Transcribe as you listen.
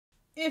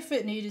if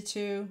it needed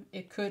to,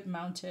 it could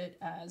mount it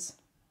as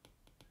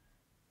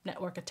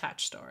network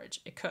attached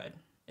storage. It could.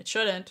 It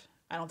shouldn't.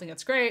 I don't think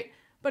that's great,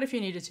 but if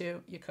you needed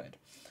to, you could.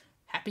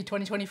 Happy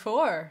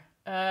 2024.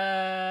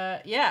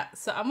 Yeah,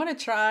 so I'm gonna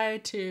try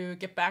to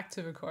get back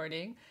to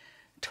recording.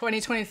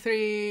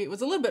 2023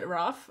 was a little bit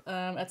rough.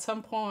 At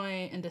some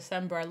point in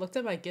December, I looked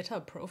at my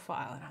GitHub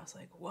profile and I was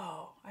like,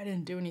 whoa, I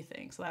didn't do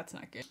anything, so that's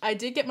not good. I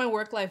did get my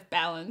work-life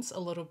balance a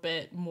little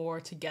bit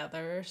more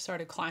together,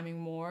 started climbing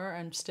more.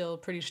 I'm still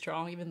pretty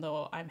strong, even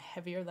though I'm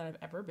heavier than I've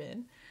ever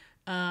been.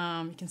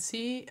 You can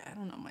see, I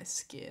don't know, my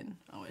skin.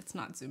 Oh, it's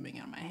not zooming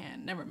in on my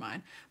hand. Never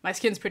mind. My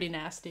skin's pretty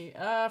nasty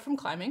from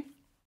climbing.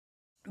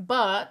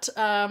 But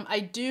I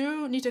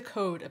do need to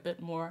code a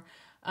bit more.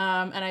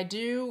 And I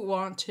do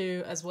want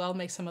to as well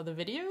make some of the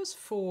videos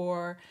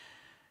for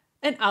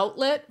an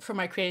outlet for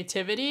my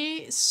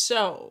creativity.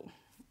 So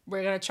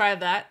we're going to try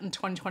that in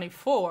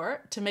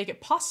 2024. To make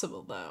it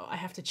possible, though, I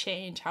have to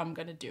change how I'm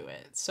going to do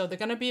it. So they're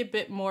going to be a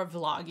bit more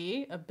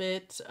vloggy, a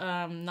bit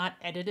not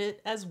edited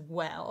as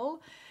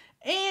well,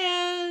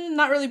 and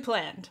not really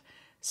planned.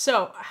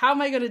 So how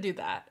am I going to do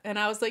that? And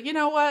I was like, you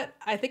know what?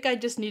 I think I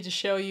just need to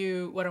show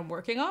you what I'm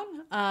working on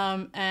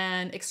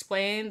and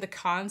explain the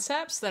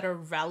concepts that are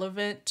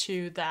relevant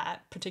to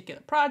that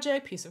particular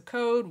project, piece of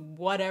code,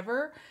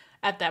 whatever,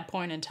 at that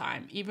point in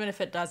time, even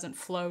if it doesn't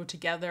flow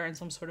together in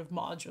some sort of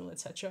module,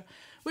 etc.,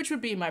 which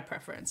would be my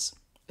preference.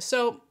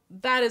 So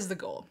that is the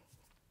goal.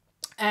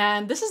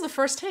 And this is the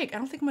first take. I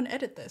don't think I'm going to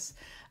edit this.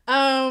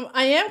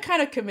 I am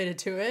kind of committed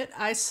to it.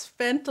 I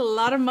spent a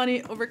lot of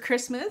money over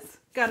Christmas,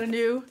 got a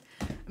new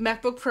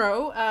MacBook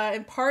Pro,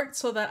 in part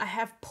so that I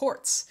have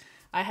ports.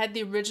 I had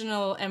the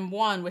original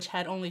M1, which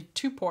had only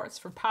 2 ports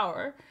for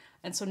power.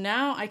 And so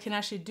now I can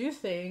actually do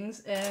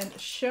things and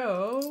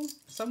show,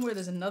 somewhere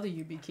there's another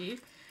YubiKey,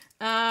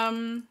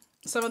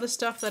 some of the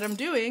stuff that I'm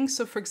doing.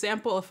 So for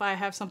example, if I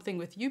have something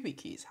with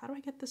YubiKeys, how do I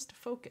get this to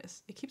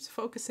focus? It keeps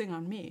focusing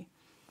on me.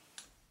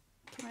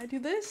 Can I do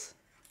this?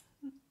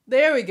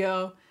 There we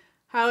go.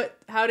 How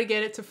to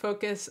get it to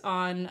focus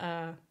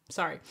on,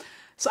 sorry.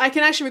 So I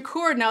can actually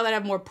record, now that I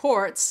have more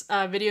ports,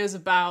 videos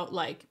about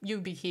like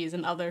YubiKeys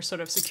and other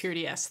sort of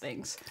security-esque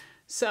things.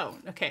 So,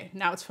 okay,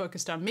 now it's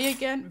focused on me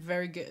again.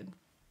 Very good.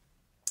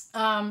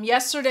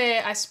 Yesterday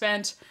I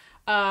spent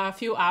a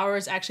few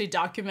hours actually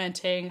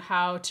documenting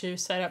how to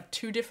set up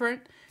 2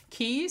 different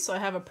keys. So I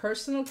have a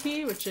personal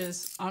key, which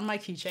is on my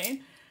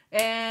keychain,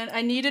 and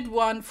I needed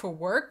one for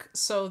work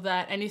so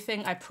that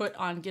anything I put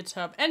on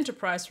GitHub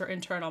Enterprise for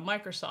internal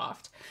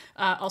Microsoft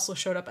also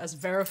showed up as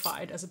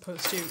verified as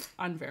opposed to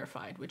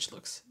unverified, which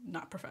looks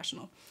not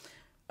professional.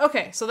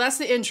 Okay, so that's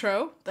the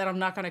intro that I'm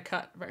not going to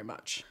cut very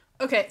much.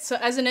 Okay, so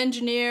as an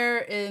engineer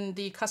in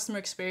the customer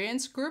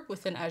experience group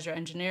within Azure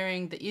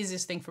Engineering, the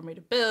easiest thing for me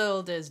to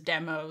build is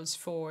demos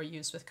for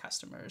use with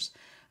customers.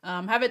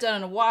 Haven't done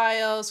in a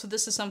while, so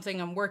this is something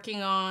I'm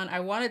working on.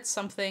 I wanted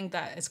something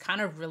that is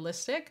kind of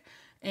realistic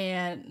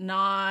and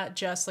not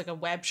just like a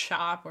web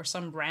shop or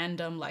some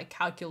random like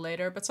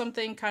calculator, but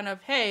something kind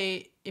of,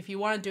 hey, if you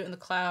want to do it in the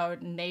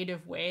cloud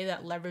native way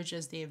that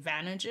leverages the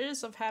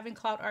advantages of having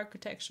cloud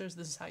architectures,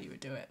 this is how you would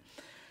do it.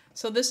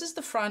 So this is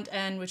the front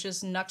end, which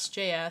is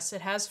Nuxt.js.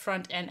 It has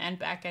front end and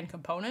back end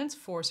components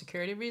for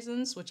security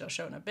reasons, which I'll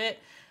show in a bit.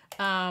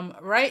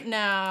 Right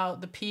now,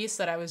 the piece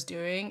that I was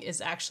doing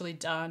is actually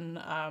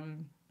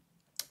done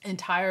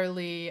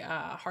entirely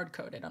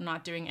hard-coded. I'm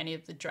not doing any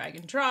of the drag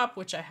and drop,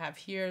 which I have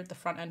here, the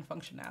front end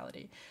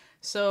functionality.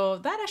 So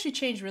that actually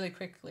changed really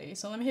quickly.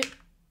 So let me hit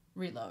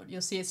reload.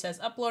 You'll see it says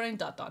uploading ...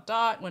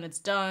 When it's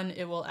done,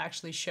 it will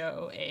actually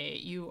show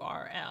a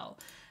URL.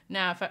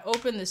 Now, if I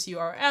open this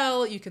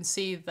URL, you can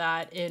see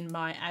that in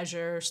my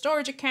Azure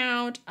storage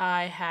account,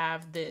 I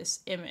have this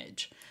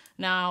image.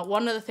 Now,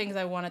 one of the things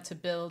I wanted to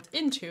build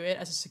into it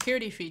as a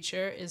security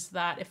feature is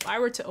that if I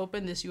were to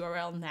open this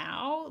URL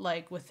now,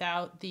 like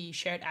without the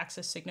shared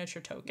access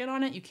signature token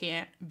on it, you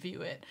can't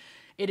view it.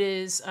 It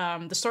is,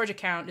 the storage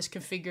account is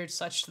configured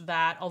such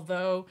that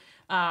although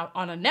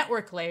on a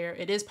network layer,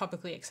 it is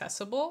publicly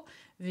accessible,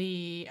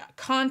 the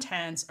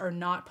contents are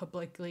not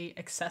publicly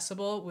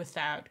accessible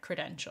without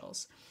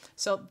credentials.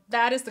 So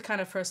that is the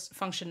kind of first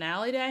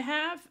functionality I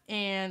have.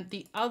 And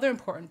the other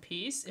important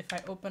piece, if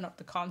I open up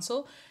the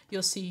console,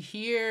 you'll see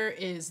here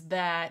is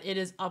that it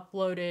is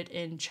uploaded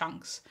in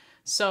chunks.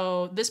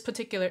 So this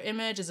particular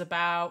image is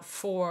about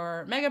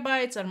 4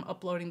 megabytes, and I'm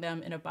uploading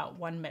them in about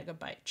 1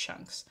 megabyte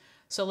chunks.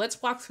 So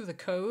let's walk through the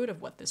code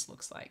of what this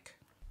looks like.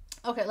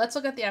 Okay, let's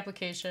look at the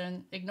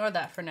application. Ignore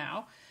that for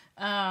now.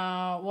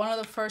 One of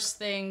the first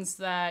things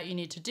that you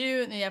need to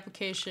do in the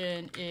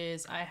application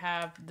is I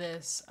have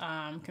this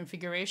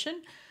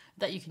configuration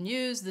that you can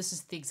use. This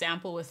is the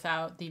example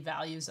without the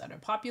values that are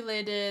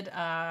populated.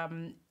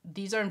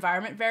 These are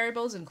environment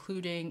variables,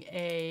 including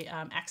a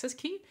access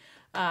key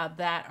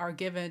that are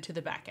given to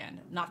the back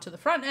end, not to the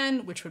front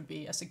end, which would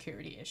be a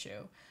security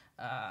issue.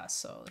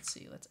 So let's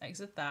see, let's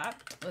exit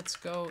that. Let's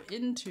go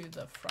into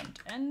the front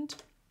end.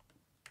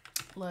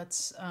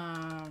 Let's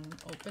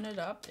open it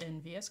up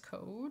in VS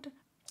Code.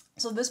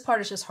 So this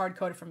part is just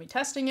hard-coded for me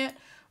testing it.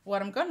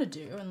 What I'm going to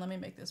do, and let me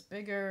make this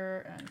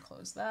bigger and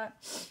close that.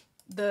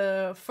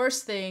 The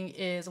first thing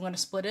is I'm going to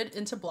split it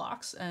into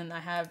blocks, and I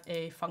have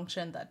a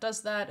function that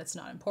does that. It's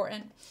not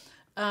important.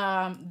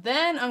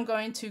 Then I'm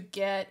going to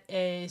get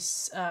a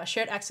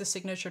shared access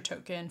signature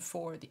token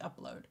for the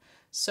upload.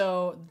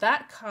 So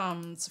that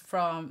comes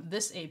from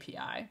this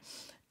API,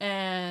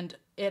 and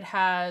it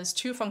has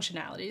two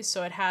functionalities.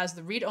 So it has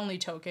the read-only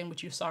token,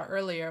 which you saw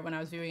earlier when I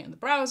was viewing it in the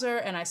browser,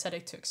 and I set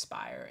it to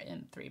expire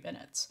in 3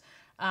 minutes.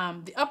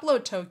 The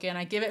upload token,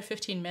 I give it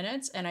 15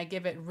 minutes, and I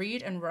give it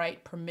read and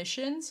write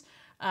permissions.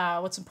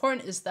 What's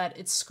important is that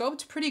it's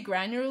scoped pretty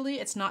granularly.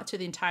 It's not to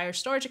the entire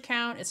storage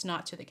account. It's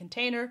not to the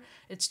container.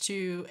 It's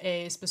to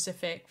a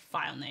specific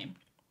file name.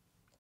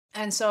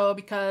 And so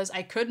because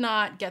I could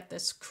not get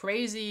this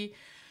crazy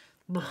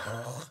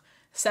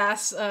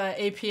SAS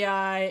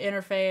API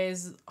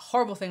interface,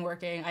 horrible thing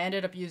working, I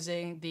ended up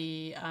using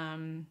the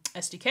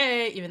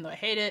SDK, even though I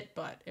hate it,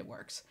 but it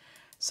works.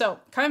 So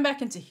coming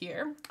back into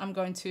here, I'm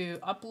going to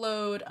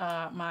upload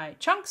my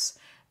chunks.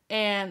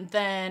 And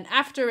then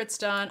after it's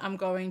done, I'm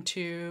going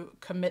to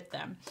commit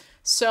them.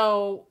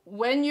 So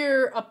when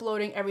you're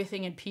uploading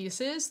everything in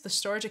pieces, the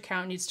storage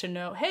account needs to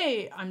know,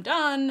 hey, I'm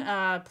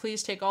done.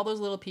 Please take all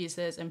those little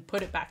pieces and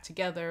put it back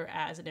together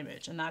as an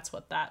image. And that's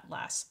what that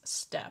last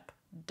step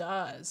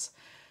does.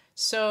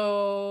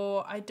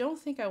 So I don't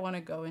think I want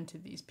to go into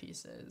these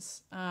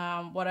pieces.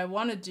 What I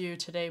want to do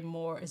today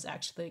more is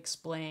actually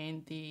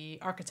explain the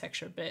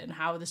architecture bit and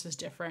how this is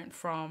different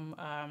from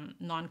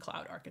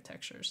non-cloud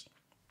architectures.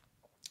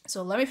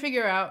 So let me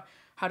figure out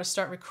how to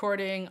start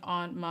recording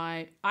on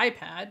my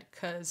iPad,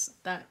 because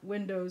that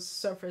Windows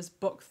Surface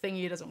Book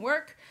thingy doesn't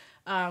work,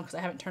 because I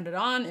haven't turned it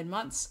on in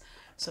months.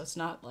 So it's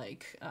not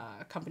like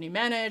company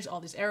managed, all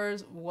these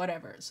errors,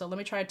 whatever. So let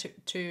me try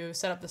to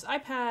set up this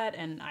iPad,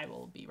 and I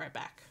will be right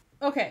back.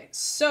 Okay,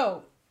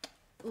 so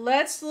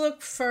let's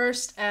look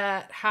first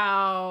at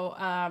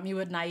how you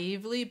would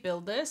naively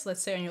build this.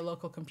 Let's say on your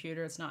local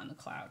computer, it's not in the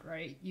cloud,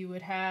 right? You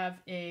would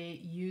have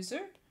a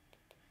user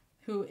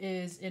who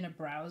is in a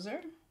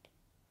browser.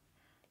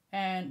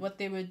 And what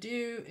they would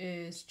do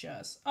is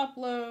just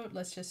upload.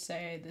 Let's just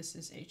say this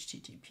is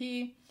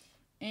HTTP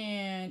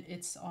and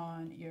it's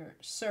on your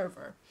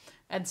server.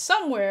 And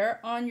somewhere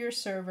on your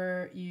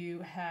server, you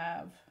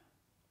have,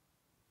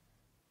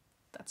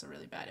 that's a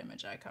really bad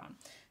image icon.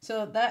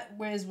 So that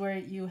is where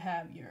you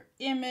have your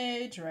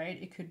image, right?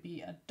 It could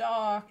be a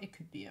doc, it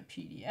could be a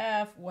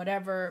PDF,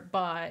 whatever,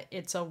 but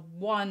it's a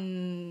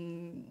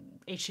one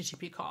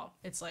HTTP call.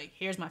 It's like,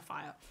 here's my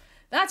file.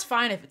 That's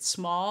fine if it's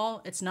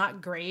small. It's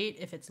not great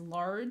if it's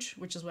large,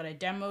 which is what I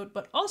demoed,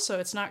 but also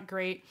it's not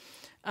great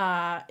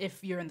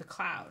if you're in the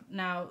cloud.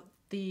 Now,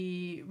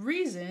 the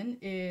reason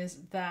is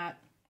that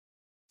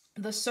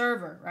the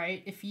server,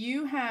 right? If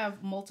you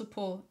have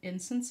multiple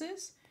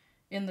instances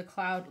in the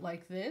cloud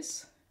like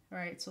this,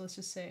 right? So let's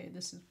just say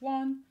this is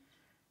 1.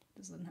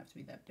 This doesn't have to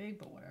be that big,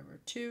 but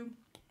whatever, 2.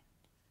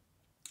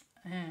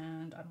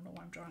 And I don't know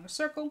why I'm drawing a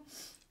circle,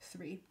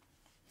 3.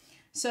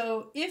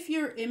 So if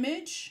your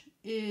image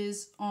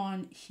is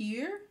on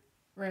here,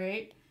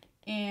 right,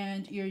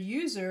 and your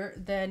user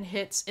then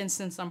hits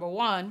instance number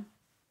 1,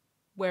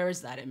 where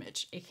is that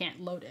image? It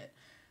can't load it.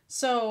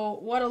 So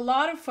what a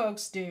lot of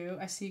folks do,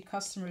 I see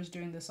customers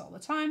doing this all the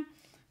time,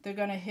 they're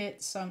going to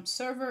hit some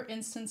server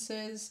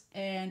instances,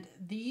 and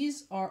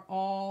these are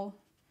all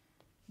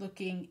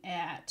looking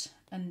at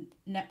a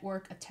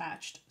network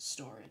attached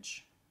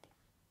storage.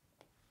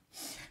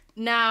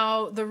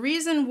 Now, the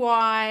reason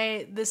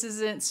why this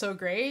isn't so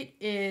great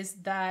is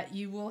that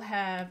you will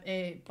have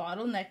a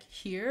bottleneck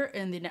here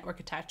in the network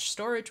attached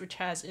storage, which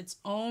has its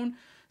own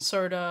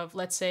sort of,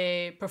 let's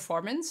say,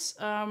 performance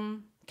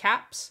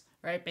caps,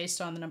 right? Based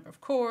on the number of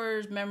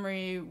cores,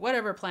 memory,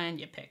 whatever plan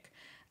you pick.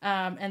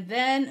 And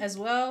then as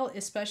well,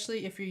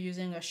 especially if you're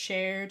using a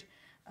shared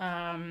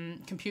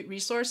compute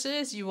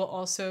resources, you will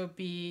also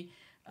be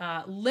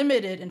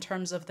limited in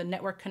terms of the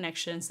network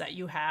connections that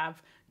you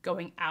have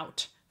going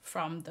out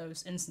from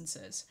those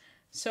instances.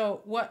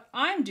 So what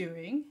I'm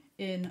doing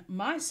in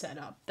my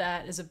setup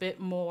that is a bit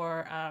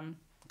more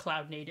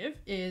cloud native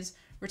is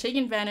we're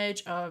taking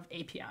advantage of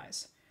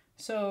APIs.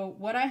 So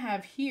what I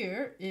have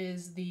here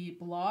is the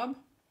Blob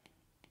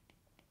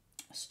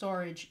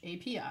Storage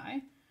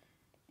API,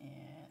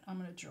 and I'm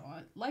going to draw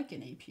it like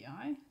an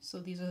API. So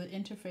these are the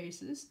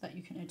interfaces that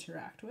you can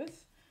interact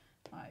with.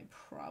 I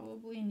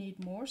probably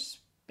need more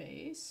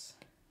space.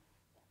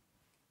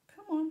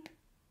 Come on.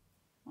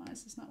 Why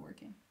is this not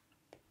working?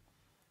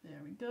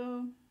 There we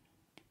go.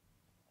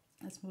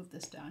 Let's move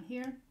this down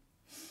here.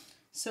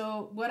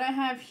 So what I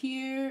have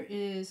here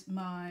is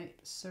my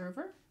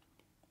server.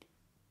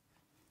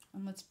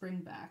 And let's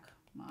bring back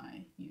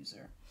my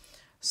user.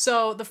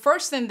 So the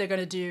first thing they're going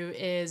to do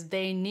is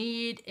they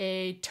need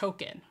a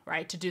token,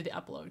 right, to do the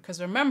upload. Because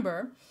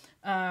remember,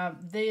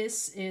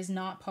 this is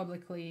not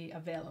publicly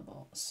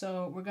available.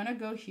 So we're going to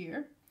go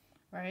here,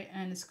 right,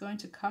 and it's going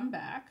to come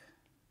back,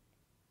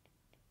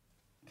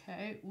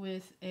 okay,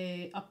 with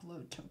a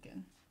upload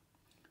token.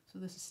 So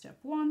this is step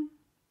 1.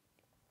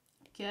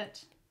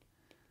 get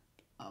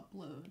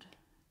upload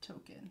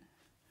token.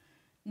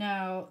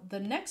 Now, the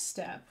next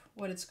step,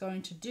 what it's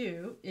going to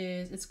do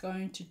is it's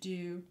going to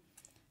do,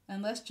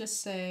 and let's just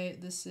say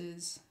this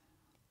is,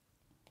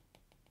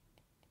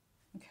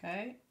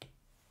 okay,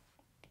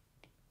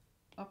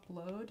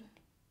 upload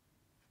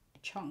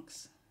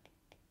chunks.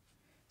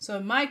 So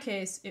in my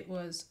case, it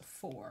was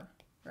 4,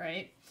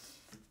 right?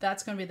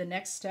 That's going to be the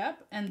next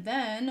step. And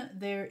then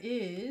there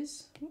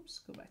is,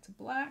 oops, go back to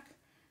black.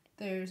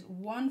 There's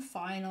one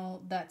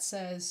final that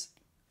says,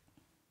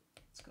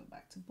 let's go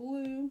back to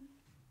blue,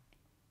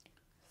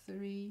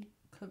 3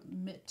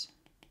 commit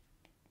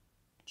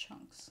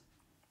chunks.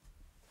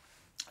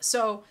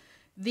 So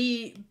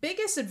the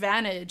biggest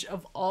advantage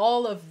of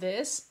all of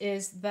this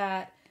is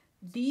that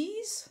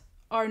these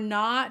are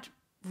not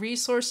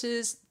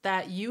resources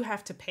that you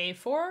have to pay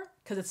for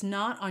because it's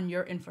not on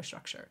your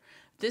infrastructure.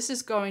 This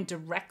is going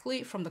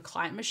directly from the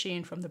client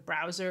machine, from the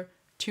browser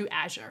to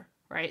Azure,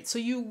 right? So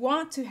you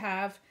want to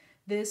have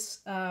this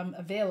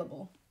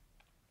available.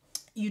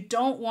 You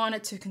don't want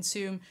it to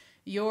consume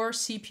your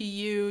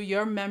CPU,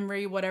 your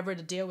memory, whatever,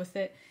 to deal with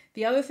it.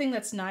 The other thing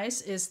that's nice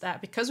is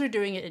that because we're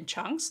doing it in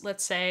chunks,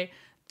 let's say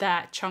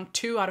that chunk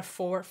 2 out of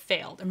 4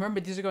 failed. And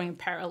remember, these are going in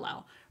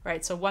parallel,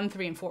 right? So 1,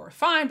 3, and 4 are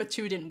fine, but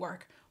 2 didn't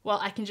work. Well,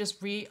 I can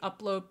just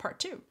re-upload part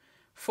 2.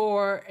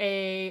 For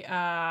a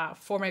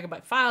 4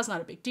 megabyte file, it's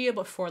not a big deal,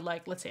 but for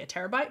like, let's say a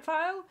terabyte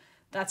file,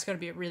 that's going to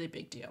be a really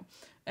big deal.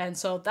 And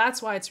so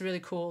that's why it's really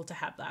cool to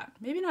have that.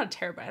 Maybe not a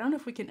terabyte. I don't know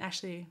if we can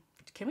actually,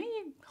 can we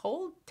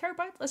hold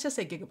terabytes? Let's just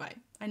say gigabyte.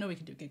 I know we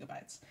can do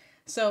gigabytes.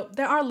 So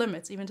there are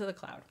limits even to the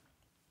cloud.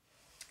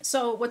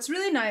 So what's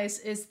really nice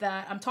is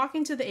that I'm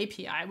talking to the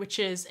API, which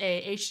is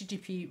a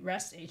HTTP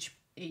REST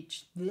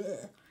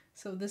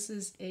So this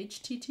is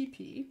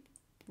HTTP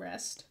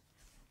REST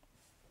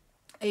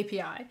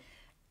API.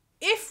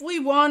 If we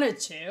wanted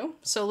to,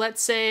 so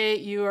let's say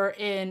you are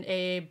in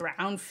a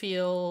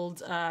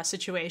brownfield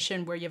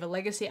situation where you have a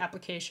legacy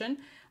application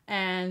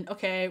and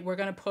okay, we're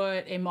going to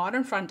put a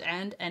modern front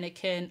end and it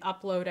can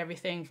upload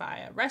everything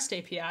via REST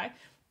API,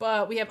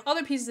 but we have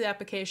other pieces of the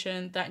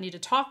application that need to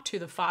talk to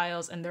the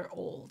files and they're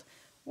old.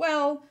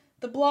 Well,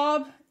 the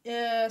blob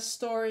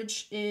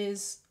storage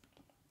is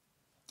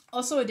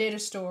also a data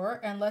store,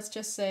 and let's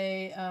just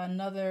say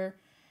another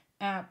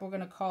app, we're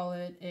going to call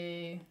it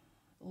a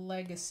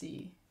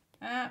legacy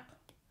app.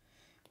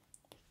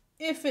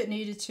 If it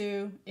needed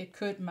to, it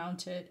could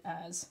mount it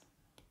as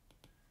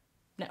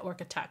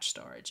network attached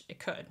storage. It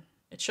could.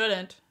 It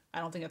shouldn't. I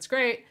don't think that's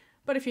great,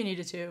 but if you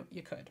needed to,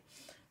 you could.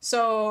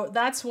 So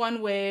that's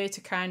one way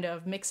to kind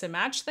of mix and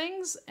match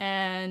things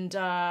and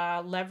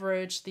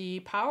leverage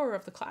the power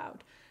of the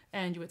cloud.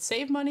 And you would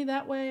save money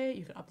that way.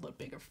 You can upload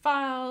bigger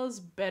files,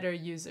 better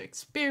user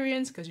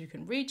experience because you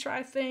can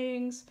retry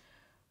things.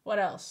 What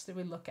else did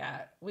we look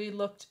at? We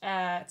looked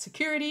at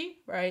security,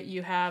 right?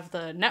 You have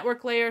the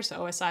network layer, so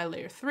OSI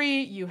layer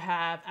 3. You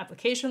have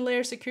application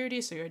layer security,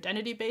 so your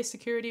identity-based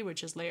security,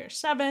 which is layer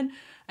 7.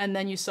 And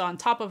then you saw on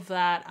top of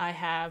that, I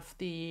have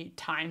the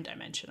time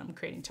dimension. I'm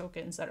creating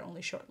tokens that are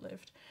only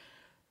short-lived.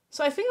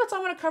 So I think that's all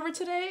I'm going to cover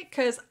today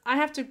because I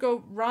have to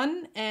go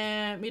run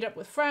and meet up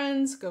with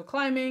friends, go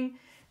climbing.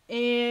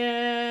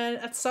 And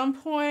at some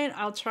point,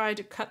 I'll try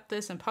to cut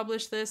this and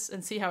publish this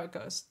and see how it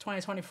goes.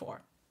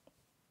 2024.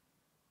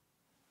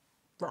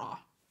 Raw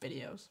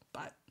videos,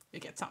 but you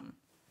get something.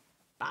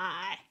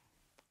 Bye.